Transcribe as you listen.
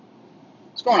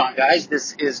What's going on, guys?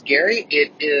 This is Gary.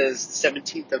 It is the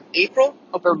 17th of April.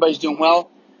 Hope everybody's doing well.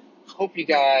 Hope you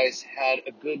guys had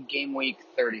a good game week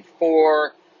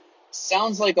 34.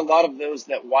 Sounds like a lot of those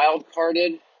that wild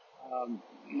carded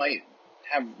might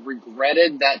have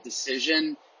regretted that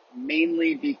decision,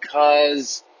 mainly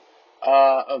because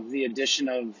of the addition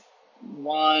of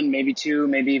one, maybe two,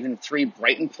 maybe even three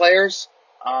Brighton players,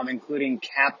 including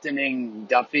captaining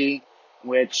Duffy,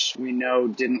 which we know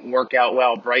didn't work out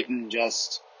well. Brighton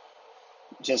just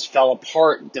fell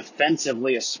apart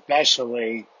defensively,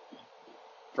 especially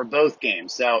for both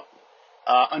games. So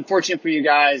unfortunate for you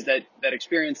guys that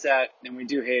experienced that, and we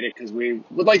do hate it because we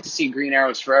would like to see green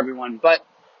arrows for everyone, but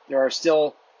there are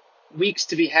still weeks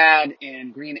to be had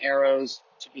and green arrows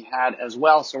to be had as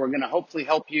well. So we're going to hopefully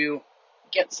help you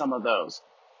get some of those.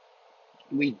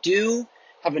 We do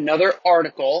have another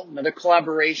article, another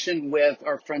collaboration with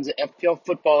our friends at FPL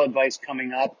Football Advice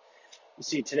coming up. You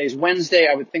see, today's Wednesday.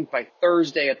 I would think by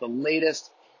Thursday at the latest,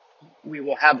 we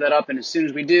will have that up. And as soon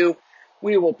as we do,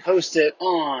 we will post it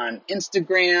on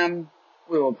Instagram.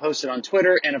 We will post it on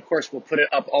Twitter. And of course, we'll put it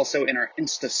up also in our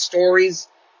Insta stories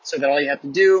so that all you have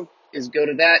to do is go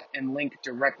to that and link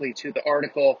directly to the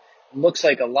article. It looks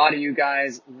like a lot of you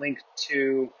guys linked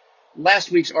to last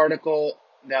week's article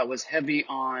that was heavy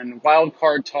on wild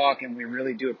card talk, and we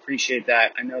really do appreciate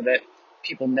that. I know that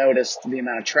people noticed the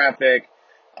amount of traffic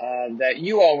that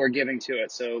you all were giving to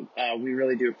it, so we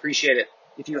really do appreciate it.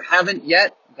 If you haven't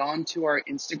yet gone to our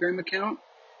Instagram account,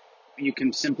 you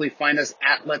can simply find us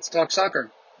at Let's Talk Soccer.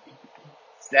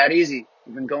 It's that easy.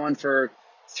 We've been going for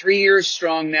 3 years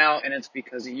strong now, and it's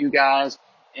because of you guys.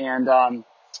 And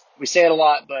we say it a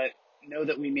lot, but know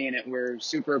that we mean it. We're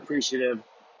super appreciative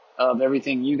of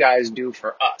everything you guys do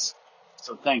for us.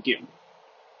 So thank you.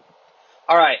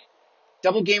 All right.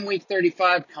 Double game week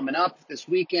 35 coming up this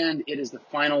weekend. It is the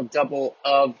final double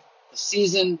of the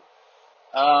season.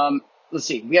 Let's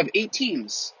see. We have 8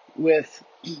 teams with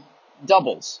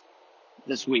doubles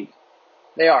this week.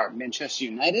 They are Manchester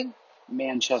United,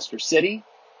 Manchester City,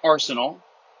 Arsenal,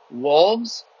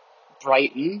 Wolves,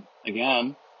 Brighton,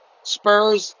 again,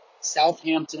 Spurs,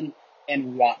 Southampton,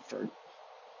 and Watford.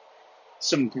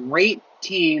 Some great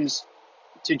teams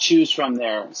to choose from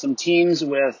there. Some teams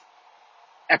with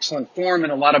excellent form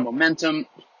and a lot of momentum,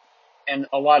 and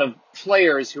a lot of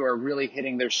players who are really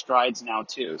hitting their strides now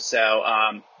too. So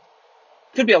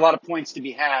could be a lot of points to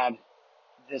be had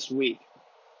this week.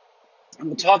 And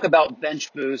we'll talk about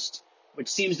Bench Boost, which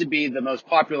seems to be the most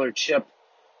popular chip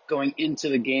going into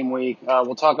the game week.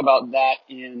 We'll talk about that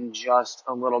in just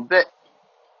a little bit.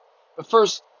 But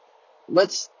first,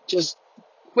 let's just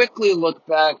quickly look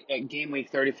back at game week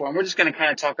 34. And we're just going to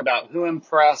kind of talk about who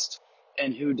impressed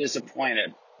and who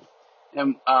disappointed.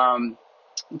 And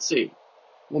let's see.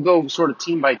 We'll go sort of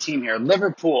team by team here.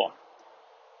 Liverpool.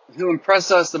 Who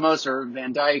impressed us the most are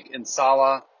Van Dijk and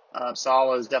Salah.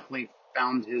 Salah has definitely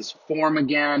found his form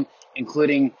again,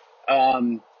 including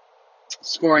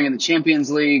scoring in the Champions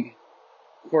League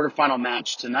quarterfinal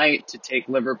match tonight to take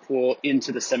Liverpool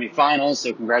into the semifinals.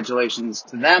 So congratulations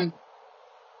to them.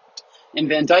 And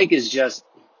Van Dijk is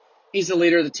he's the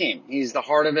leader of the team. He's the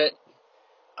heart of it.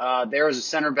 There as a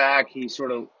center back, he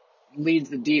sort of leads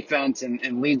the defense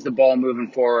and leads the ball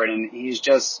moving forward. And he's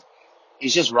just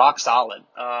rock solid.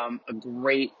 A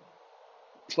great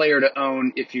player to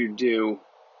own if you do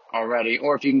already,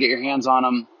 or if you can get your hands on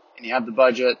him and you have the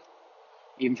budget.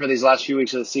 Even for these last few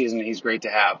weeks of the season, he's great to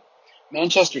have.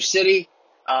 Manchester City,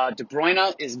 De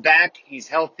Bruyne is back. He's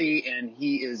healthy and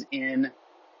he is in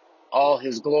all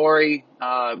his glory.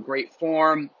 Great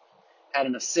form. Had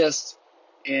an assist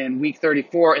in week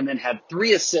 34 and then had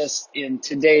 3 assists in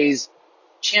today's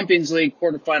Champions League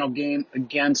quarterfinal game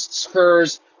against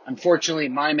Spurs. Unfortunately,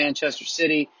 my Manchester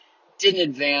City didn't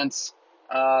advance,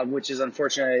 which is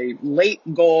unfortunately a late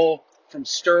goal from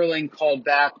Sterling called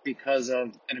back because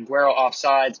of an Aguero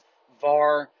offsides.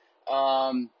 VAR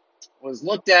was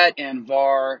looked at and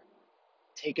VAR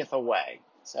taketh away.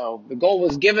 So the goal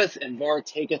was giveth and VAR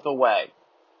taketh away.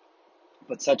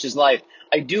 But such is life.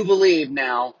 I do believe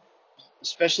now,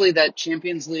 especially that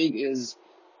Champions League is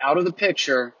out of the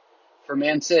picture for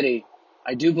Man City,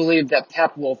 I do believe that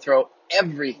Pep will throw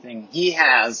everything he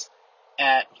has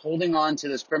at holding on to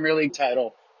this Premier League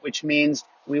title, which means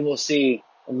we will see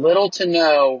little to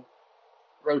no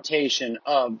rotation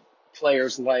of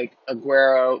players like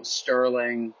Aguero,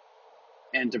 Sterling,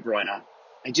 and De Bruyne.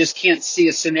 I just can't see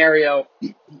a scenario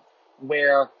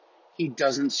where he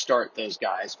doesn't start those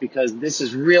guys, because this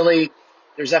is really,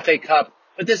 there's FA Cup,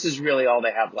 but this is really all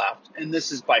they have left. And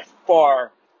this is by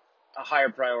far a higher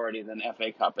priority than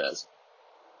FA Cup is.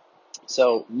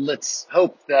 So let's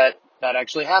hope that that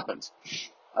actually happens.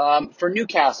 For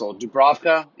Newcastle,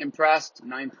 Dubravka impressed,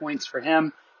 9 points for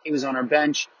him. He was on our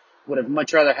bench. Would have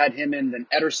much rather had him in than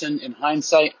Ederson in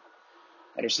hindsight.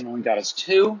 Ederson only got us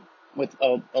 2 with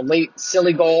a late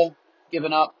silly goal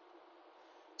given up.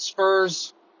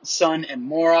 Spurs, Son and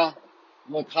Mora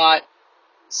look hot.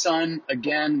 Son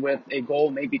again with a goal,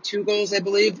 maybe 2 goals, I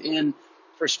believe,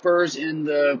 for Spurs in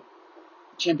the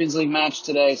Champions League match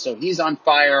today. So he's on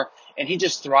fire, and he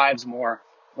just thrives more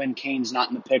when Kane's not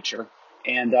in the picture.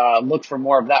 And look for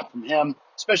more of that from him,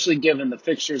 especially given the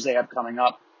fixtures they have coming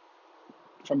up.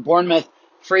 From Bournemouth,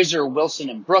 Fraser, Wilson,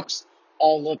 and Brooks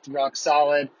all looked rock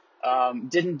solid.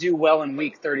 Didn't do well in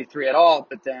week 33 at all,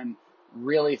 but then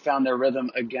really found their rhythm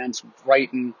against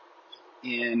Brighton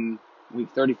in week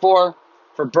 34.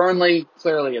 For Burnley,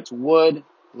 clearly it's Wood.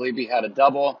 I believe he had a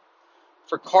double.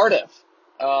 For Cardiff,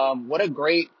 what a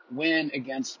great win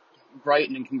against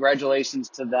Brighton, and congratulations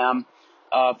to them.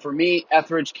 For me,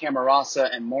 Etheridge, Camarasa,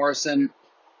 and Morrison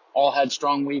all had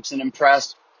strong weeks and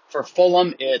impressed. For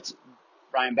Fulham, it's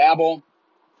Ryan Babel,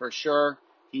 for sure.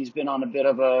 He's been on a bit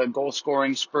of a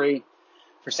goal-scoring spree.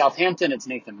 For Southampton, it's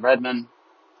Nathan Redmond.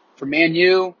 For Man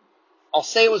U, I'll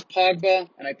say it was Pogba,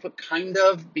 and I put kind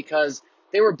of because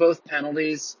they were both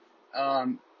penalties.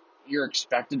 You're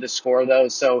expected to score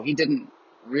those, so he didn't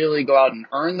really go out and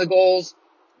earn the goals.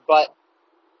 But,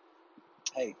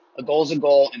 hey, a goal's a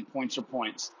goal, and points are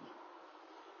points.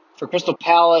 For Crystal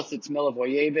Palace, it's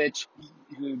Milivojevic,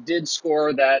 who did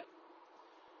score that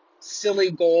silly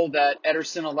goal that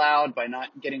Ederson allowed by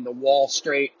not getting the wall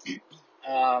straight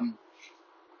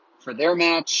for their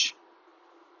match.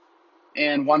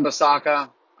 And Wan-Bissaka,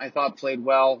 I thought, played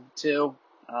well, too.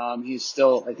 He's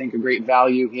still, I think, a great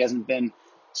value. He hasn't been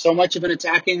so much of an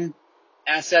attacking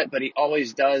asset, but he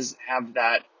always does have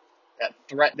that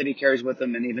threat that he carries with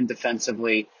him, and even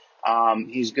defensively,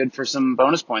 he's good for some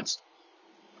bonus points.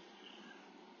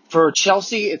 For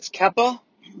Chelsea, it's Kepa.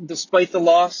 Despite the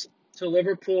loss to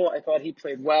Liverpool, I thought he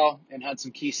played well and had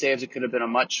some key saves. It could have been a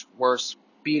much worse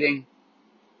beating.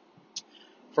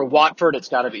 For Watford, it's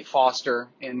got to be Foster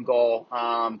in goal.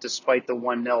 Despite the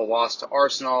 1-0 loss to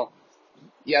Arsenal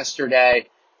yesterday,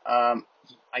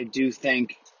 I do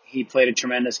think he played a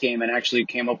tremendous game and actually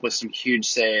came up with some huge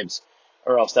saves,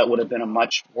 or else that would have been a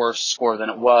much worse score than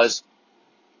it was.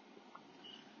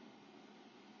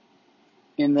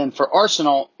 And then for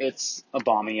Arsenal, it's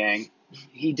Aubameyang.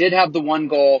 He did have the 1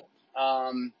 goal.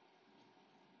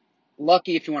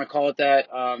 Lucky, if you want to call it that.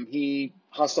 He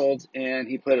hustled and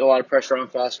he put a lot of pressure on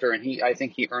Foster, and I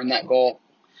think he earned that goal.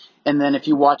 And then if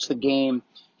you watch the game,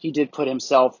 he did put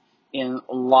himself in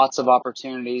lots of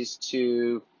opportunities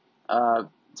to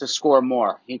score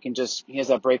more. He has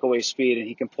that breakaway speed, and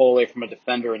he can pull away from a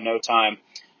defender in no time.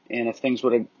 And if things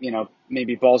would have,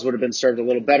 maybe balls would have been served a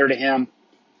little better to him,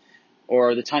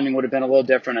 or the timing would have been a little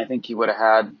different, I think he would have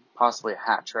had possibly a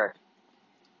hat trick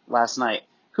last night.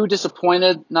 Who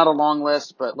disappointed? Not a long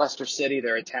list, but Leicester City,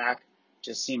 their attack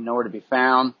just seemed nowhere to be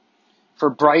found. For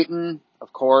Brighton,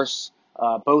 of course,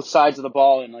 both sides of the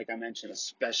ball, and like I mentioned,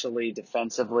 especially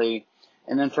defensively.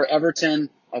 And then for Everton,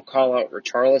 I'll call out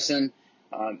Richarlison.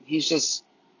 He's just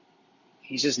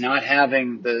not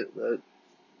having the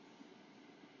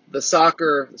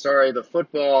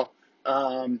football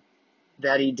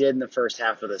that he did in the first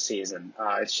half of the season.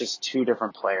 It's just 2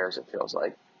 different players, it feels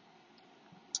like.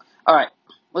 All right,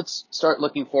 let's start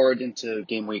looking forward into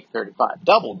game week 35.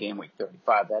 Double game week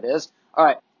 35, that is. All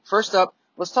right, first up,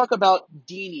 let's talk about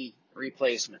Deeney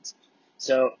replacements.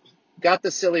 So, got the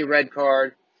silly red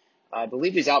card. I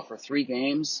believe he's out for 3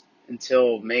 games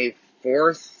until May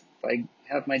 4th, if I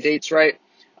have my dates right.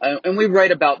 And we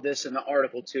write about this in the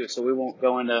article, too, so we won't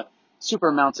go into super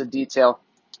amounts of detail.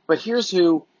 But here's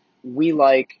who we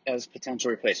like as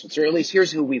potential replacements, or at least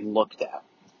here's who we looked at.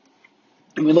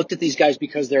 And we looked at these guys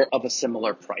because they're of a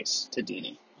similar price to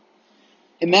Deeney.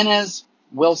 Jimenez,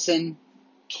 Wilson,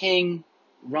 King,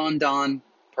 Rondon,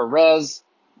 Perez,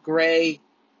 Gray,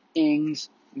 Ings,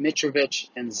 Mitrovic,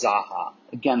 and Zaha.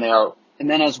 Again, they are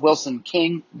Jimenez, Wilson,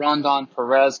 King, Rondon,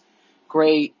 Perez,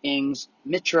 Gray, Ings,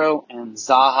 Mitro, and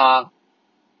Zaha.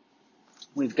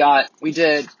 We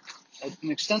did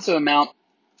an extensive amount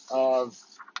of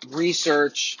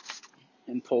research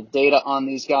and pulled data on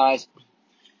these guys.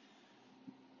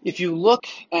 If you look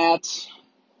at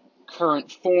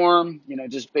current form,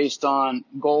 just based on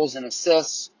goals and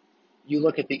assists, you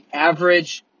look at the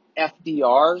average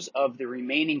FDRs of the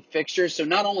remaining fixtures. So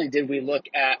not only did we look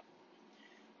at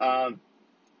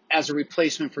as a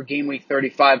replacement for game week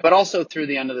 35, but also through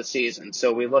the end of the season.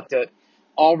 So we looked at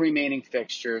all remaining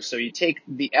fixtures. So you take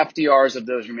the FDRs of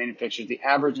those remaining fixtures, the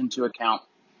average into account,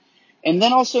 and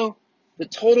then also the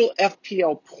total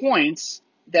FPL points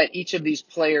that each of these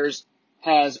players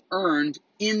has earned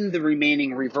in the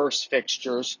remaining reverse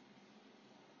fixtures.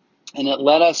 And it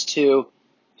led us to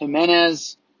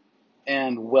Jimenez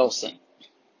and Wilson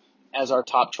as our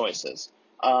top choices.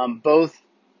 Both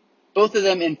of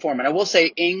them in form. And I will say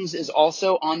Ings is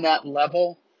also on that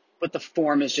level, but the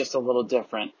form is just a little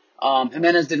different.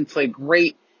 Jimenez didn't play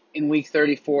great in week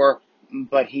 34,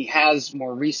 but he has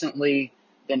more recently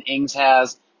than Ings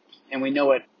has, and we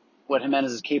know what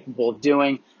Jimenez is capable of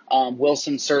doing.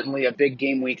 Wilson certainly a big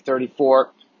game week 34.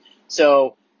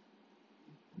 So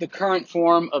the current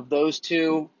form of those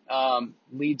two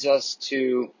leads us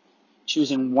to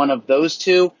choosing one of those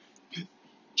two.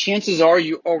 Chances are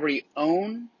you already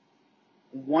own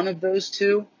one of those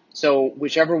two. So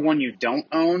whichever one you don't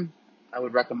own, I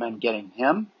would recommend getting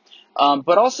him.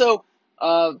 But also,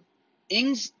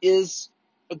 Ings is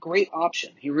a great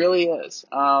option. He really is.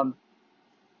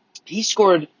 He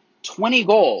scored 20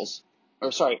 goals,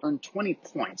 earned 20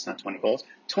 points, not 20 goals,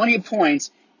 20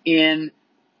 points in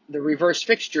the reverse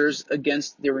fixtures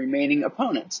against the remaining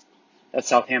opponents that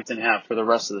Southampton have for the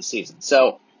rest of the season.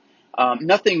 So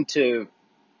nothing to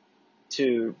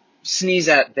sneeze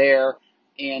at there.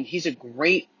 And he's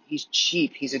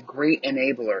cheap. He's a great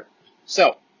enabler.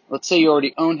 So let's say you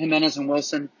already own Jimenez and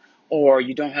Wilson, or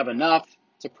you don't have enough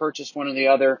to purchase one or the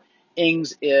other.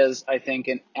 Ings is, I think,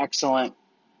 an excellent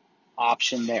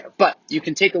option there. But you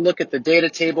can take a look at the data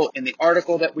table in the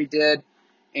article that we did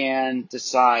and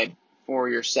decide for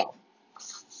yourself.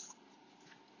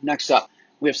 Next up,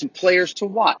 we have some players to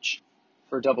watch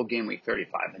for double game week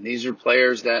 35. And these are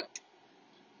players that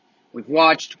we've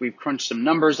watched, we've crunched some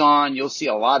numbers on. You'll see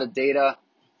a lot of data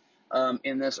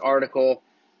in this article.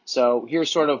 So here's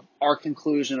sort of our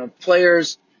conclusion of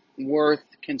players worth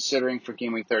considering for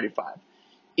game week 35.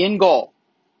 In goal,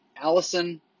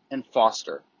 Allison and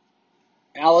Foster.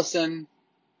 Allison,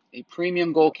 a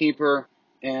premium goalkeeper,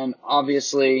 and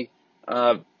obviously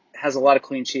has a lot of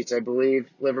clean sheets. I believe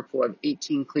Liverpool have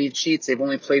 18 clean sheets. They've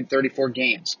only played 34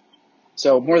 games.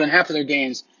 So more than half of their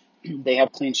games, they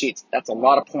have clean sheets. That's a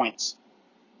lot of points.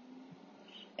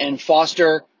 And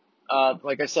Foster,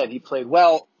 like I said, he played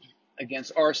well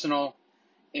against Arsenal,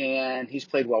 and he's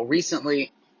played well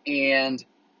recently. And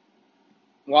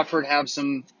Watford have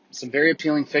some very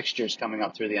appealing fixtures coming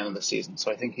up through the end of the season.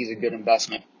 So I think he's a good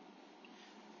investment.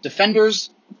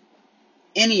 Defenders,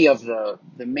 any of the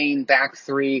main back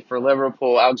three for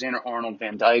Liverpool, Alexander-Arnold,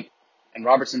 Van Dijk, and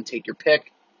Robertson, take your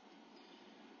pick.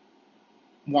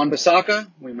 Wan-Bissaka,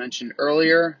 we mentioned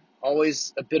earlier,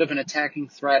 always a bit of an attacking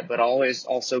threat, but always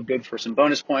also good for some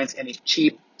bonus points, and he's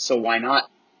cheap, so why not?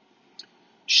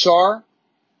 Schär,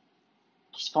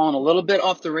 he's fallen a little bit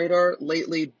off the radar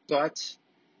lately, but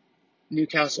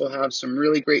Newcastle have some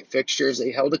really great fixtures.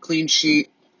 They held a clean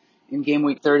sheet in game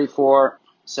week 34,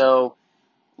 so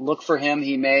look for him.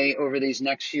 He may, over these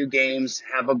next few games,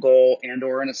 have a goal and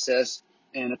or an assist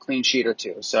and a clean sheet or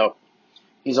two. So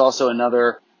he's also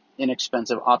another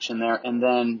inexpensive option there. And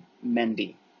then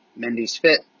Mendy. Mendy's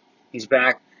fit. He's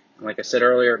back. And like I said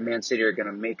earlier, Man City are going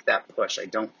to make that push. I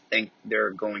don't think they're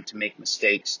going to make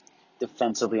mistakes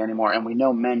defensively anymore. And we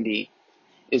know Mendy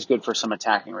is good for some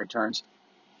attacking returns.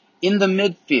 In the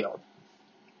midfield,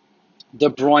 De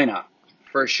Bruyne,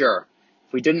 for sure.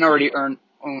 If we didn't already own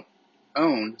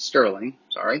Sterling,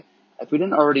 if we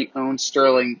didn't already own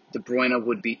Sterling, De Bruyne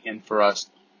would be in for us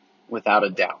without a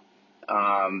doubt.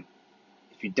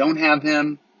 If you don't have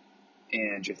him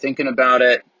and you're thinking about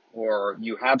it, or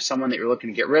you have someone that you're looking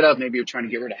to get rid of, maybe you're trying to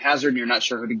get rid of Hazard and you're not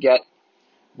sure who to get,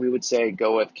 we would say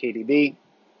go with KDB.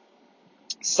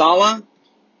 Salah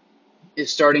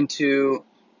is starting to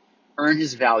earn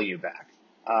his value back.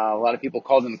 A lot of people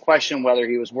called into question whether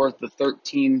he was worth the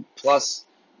 13 plus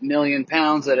million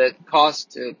pounds that it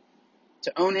cost to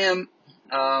own him.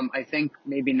 I think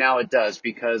maybe now it does,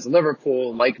 because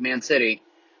Liverpool, like Man City,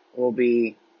 will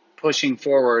be pushing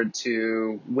forward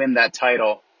to win that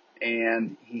title,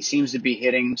 and he seems to be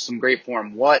hitting some great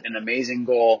form. What an amazing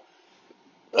goal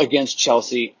against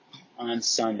Chelsea on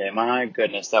Sunday. My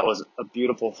goodness, that was a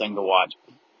beautiful thing to watch.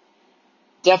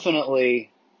 Definitely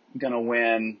going to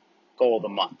win goal of the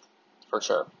month, for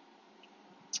sure.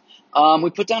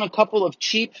 We put down a couple of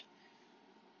cheap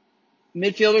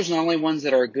midfielders, not only ones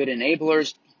that are good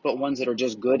enablers, but ones that are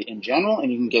just good in general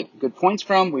and you can get good points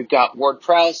from. We've got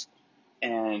Ward-Prowse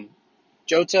and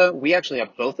Jota. We actually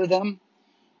have both of them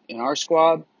in our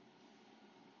squad.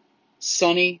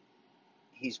 Sonny,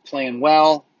 he's playing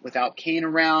well without Kane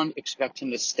around. Expect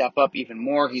him to step up even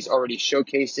more. He's already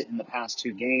showcased it in the past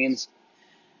 2 games,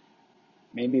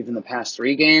 maybe even the past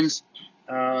 3 games.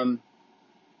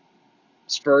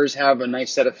 Spurs have a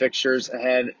nice set of fixtures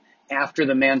ahead after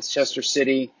the Manchester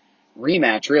City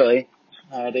rematch, really.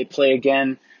 They play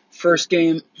again first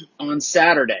game on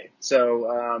Saturday.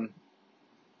 So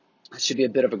it should be a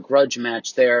bit of a grudge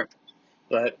match there.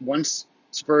 But once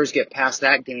Spurs get past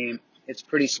that game, it's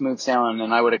pretty smooth sailing,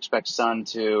 and I would expect Son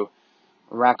to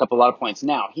rack up a lot of points.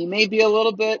 Now, he may be a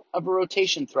little bit of a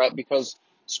rotation threat because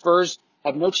Spurs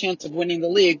have no chance of winning the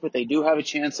league, but they do have a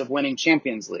chance of winning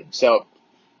Champions League. So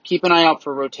keep an eye out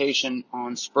for rotation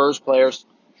on Spurs players.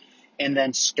 And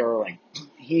then Sterling.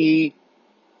 He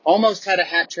almost had a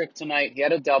hat trick tonight. He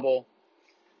had a double.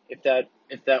 If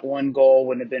that one goal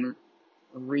wouldn't have been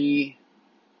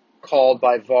recalled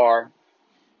by VAR.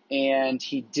 And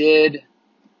he did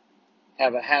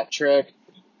have a hat trick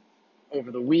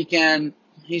over the weekend.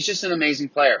 He's just an amazing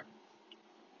player.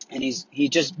 And he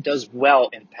just does well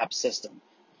in Pep's system.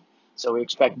 So we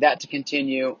expect that to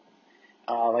continue.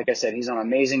 Like I said, he's on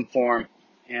amazing form,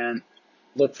 and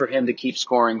look for him to keep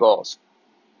scoring goals.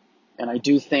 And I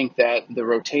do think that the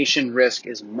rotation risk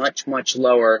is much, much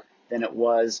lower than it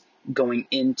was going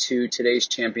into today's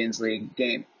Champions League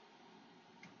game.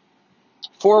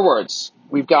 Forwards,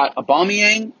 we've got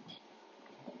Aubameyang,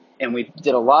 and we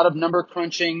did a lot of number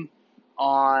crunching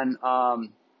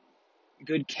on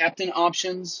good captain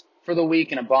options for the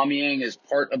week, and Aubameyang is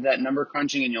part of that number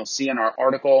crunching, and you'll see in our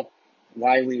article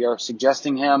why we are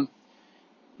suggesting him,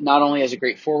 not only as a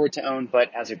great forward to own, but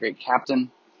as a great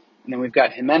captain. And then we've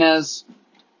got Jimenez,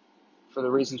 for the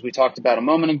reasons we talked about a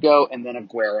moment ago, and then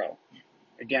Aguero.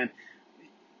 Again,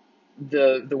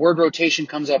 the word rotation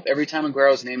comes up every time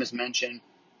Aguero's name is mentioned.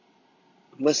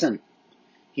 Listen,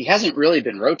 he hasn't really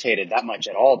been rotated that much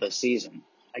at all this season.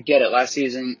 I get it. Last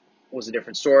season was a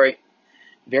different story.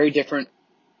 Very different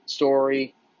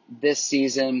story this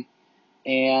season.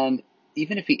 And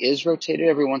even if he is rotated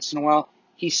every once in a while,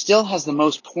 he still has the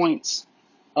most points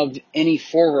of any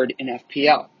forward in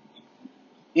FPL.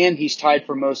 And he's tied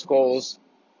for most goals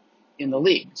in the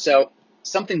league. So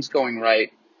something's going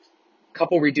right. A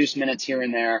couple reduced minutes here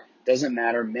and there. Doesn't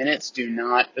matter. Minutes do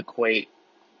not equate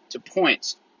to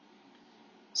points.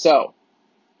 So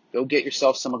go get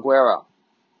yourself some Aguero.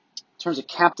 In terms of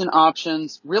captain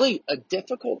options, really a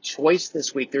difficult choice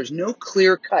this week. There's no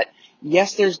clear cut.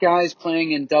 Yes, there's guys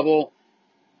playing in double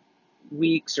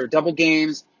weeks or double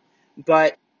games,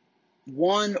 but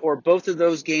one or both of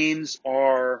those games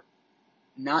are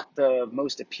not the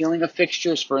most appealing of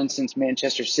fixtures. For instance,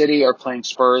 Manchester City are playing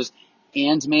Spurs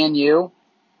and Man U.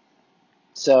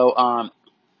 So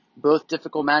both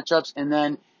difficult matchups. And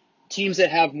then teams that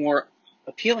have more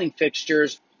appealing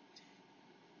fixtures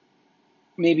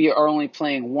maybe are only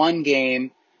playing one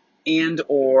game, and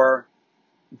or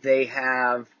they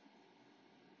have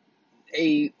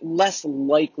a less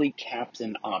likely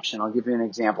captain option. I'll give you an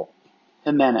example.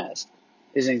 Jimenez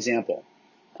is an example.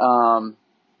 Or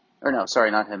no, sorry,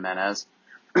 not Jimenez.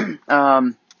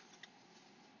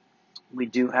 We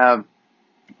do have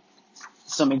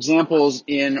some examples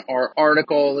in our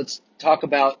article. Let's talk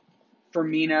about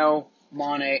Firmino,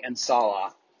 Mane, and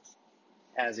Salah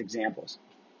as examples.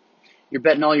 You're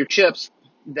betting all your chips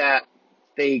that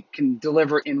they can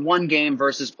deliver in one game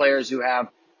versus players who have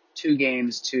two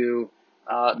games to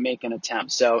make an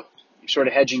attempt. So you're sort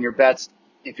of hedging your bets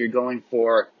if you're going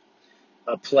for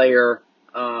a player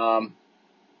on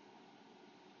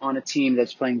a team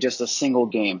that's playing just a single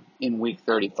game in week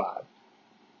 35.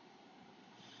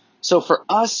 So for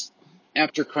us,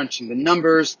 after crunching the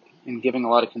numbers and giving a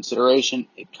lot of consideration,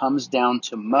 it comes down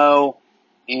to Mo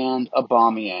and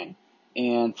Aubameyang.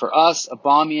 And for us,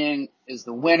 Aubameyang is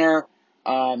the winner.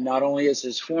 Not only is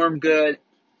his form good,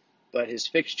 but his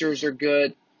fixtures are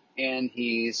good, and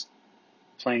he's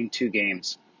playing two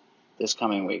games this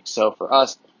coming week. So for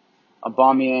us,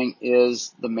 Aubameyang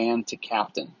is the man to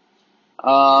captain.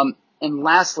 And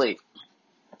lastly,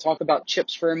 I'll talk about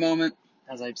chips for a moment,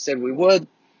 as I've said we would.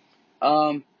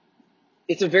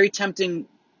 It's a very tempting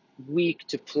week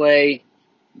to play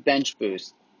bench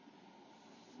boost.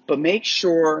 But make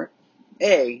sure,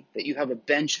 A, that you have a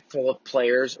bench full of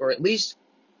players, or at least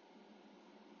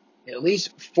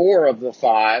four of the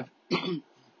five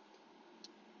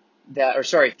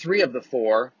three of the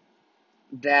four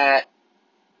that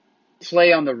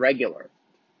play on the regular.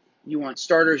 You want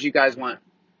starters you guys want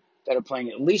that are playing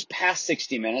at least past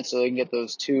 60 minutes so they can get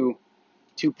those two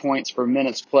points per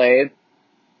minutes played.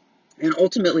 And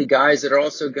ultimately guys that are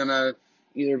also going to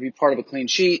either be part of a clean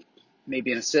sheet,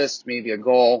 maybe an assist, maybe a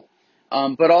goal,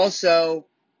 but also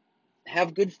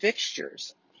have good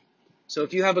fixtures. So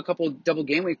if you have a couple double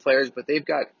game week players, but they've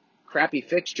got crappy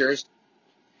fixtures,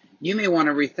 you may want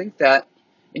to rethink that,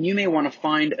 and you may want to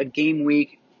find a game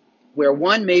week where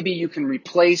one, maybe you can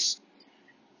replace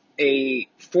a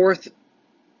fourth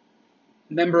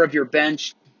member of your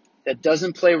bench that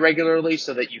doesn't play regularly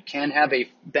so that you can have a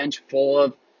bench full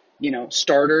of,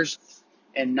 starters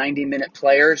and 90-minute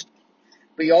players.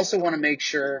 But you also want to make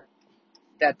sure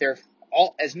that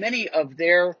as many of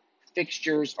their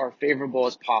fixtures are favorable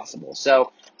as possible.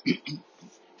 So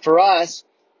for us,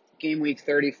 game week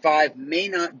 35 may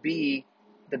not be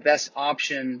the best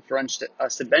option for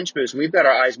us to bench boost. We've got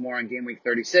our eyes more on game week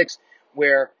 36,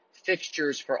 where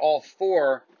fixtures for all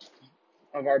four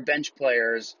of our bench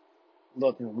players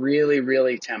look really,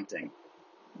 really tempting.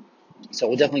 So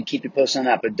we'll definitely keep you posted on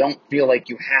that, but don't feel like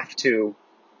you have to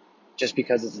just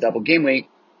because it's a double game week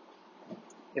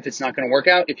if it's not going to work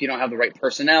out, if you don't have the right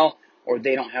personnel or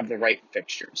they don't have the right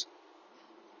fixtures.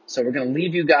 So we're going to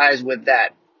leave you guys with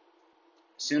that.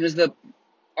 As soon as the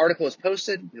article is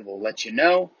posted, we will let you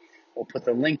know. We'll put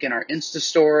the link in our Insta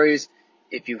stories.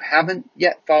 If you haven't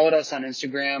yet followed us on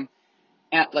Instagram,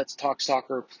 at Let's Talk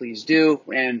Soccer, please do.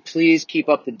 And please keep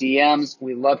up the DMs.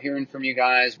 We love hearing from you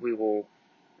guys. We will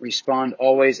respond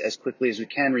always as quickly as we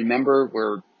can. Remember,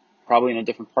 we're probably in a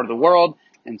different part of the world,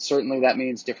 and certainly that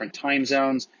means different time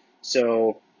zones.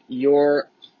 So your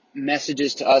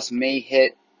messages to us may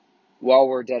hit while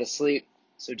we're dead asleep.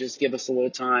 So just give us a little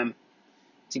time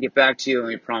to get back to you, and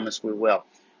we promise we will.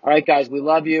 All right, guys, we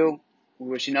love you. We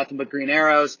wish you nothing but green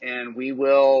arrows, and we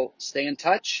will stay in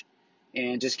touch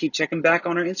and just keep checking back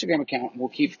on our Instagram account. We'll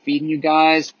keep feeding you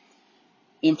guys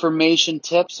information,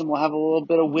 tips, and we'll have a little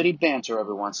bit of witty banter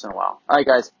every once in a while. All right,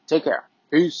 guys, take care.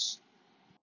 Peace.